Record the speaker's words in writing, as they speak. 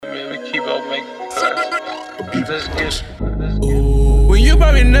keep on making let's get when you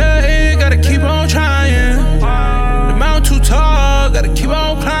bury nothing, gotta keep on trying. The mountain too tall, gotta keep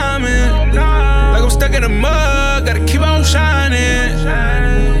on climbing. Like I'm stuck in the mud, gotta keep on shining.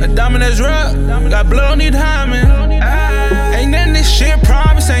 A diamond that's rough, got blood on the diamond. Ain't none of this shit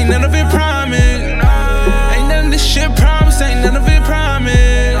promised, ain't none of it promised. Ain't none of this shit promised, ain't none of it promised.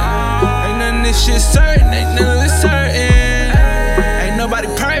 Ain't none of this shit certain, ain't none of it certain. Ain't nobody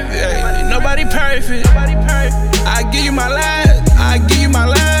perfect, ain't nobody perfect. I give you my life, I give you my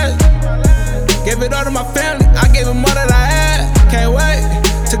life. Gave it all to my family, I gave them all that I had. Can't wait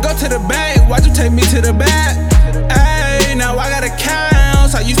to go to the bank, watch you take me to the back. Ayy, now I got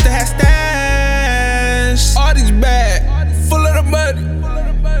accounts, I used to have stash. All these bags, full of the money.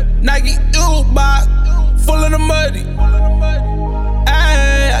 Nike box, full of the money.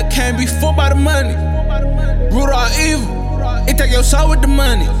 Ayy, I can't be fooled by the money. Root all evil, it take your soul with the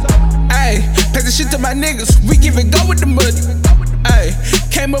money. Ayy, pass the shit to my niggas, we give it go with the money. Ayy,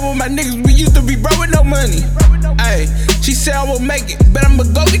 came up with my niggas, we used to be broke with no money. Ayy, she said I will make it, but I'ma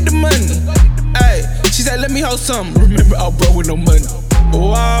go get the money. Ayy, she said let me hold something, remember I was broke with no money.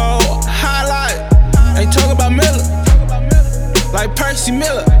 Whoa, highlight, ain't talking about Miller. Like Percy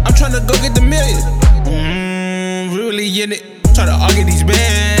Miller, I'm tryna go get the million. Really in it, tryna argue these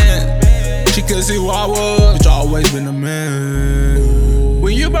bands. She couldn't see who I was, but you always been a man.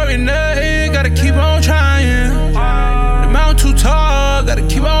 When you bury nothing, gotta keep on trying. The mountain too tall, gotta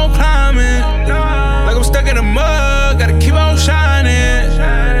keep on climbing. Like I'm stuck in the mud, gotta keep on shining.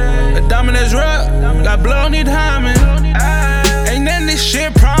 A diamond that's rough, got blood on the diamond. Ain't none of this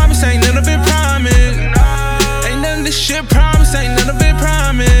shit promised, ain't none of it promised. Ain't none of this shit promised, ain't none of it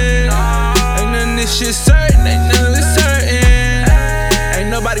promised. Ain't none of this shit certain, ain't none of it certain. Ain't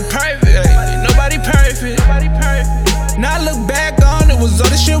nobody perfect, ain't nobody perfect. Now I look back on it, was all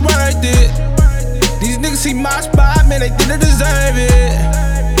this shit worth it? These niggas see my spot, man, they think they deserve it.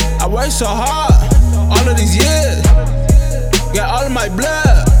 I worked so hard, all of these years. Got all of my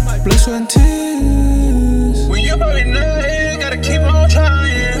blood, sweat and tears. When you bury nothing,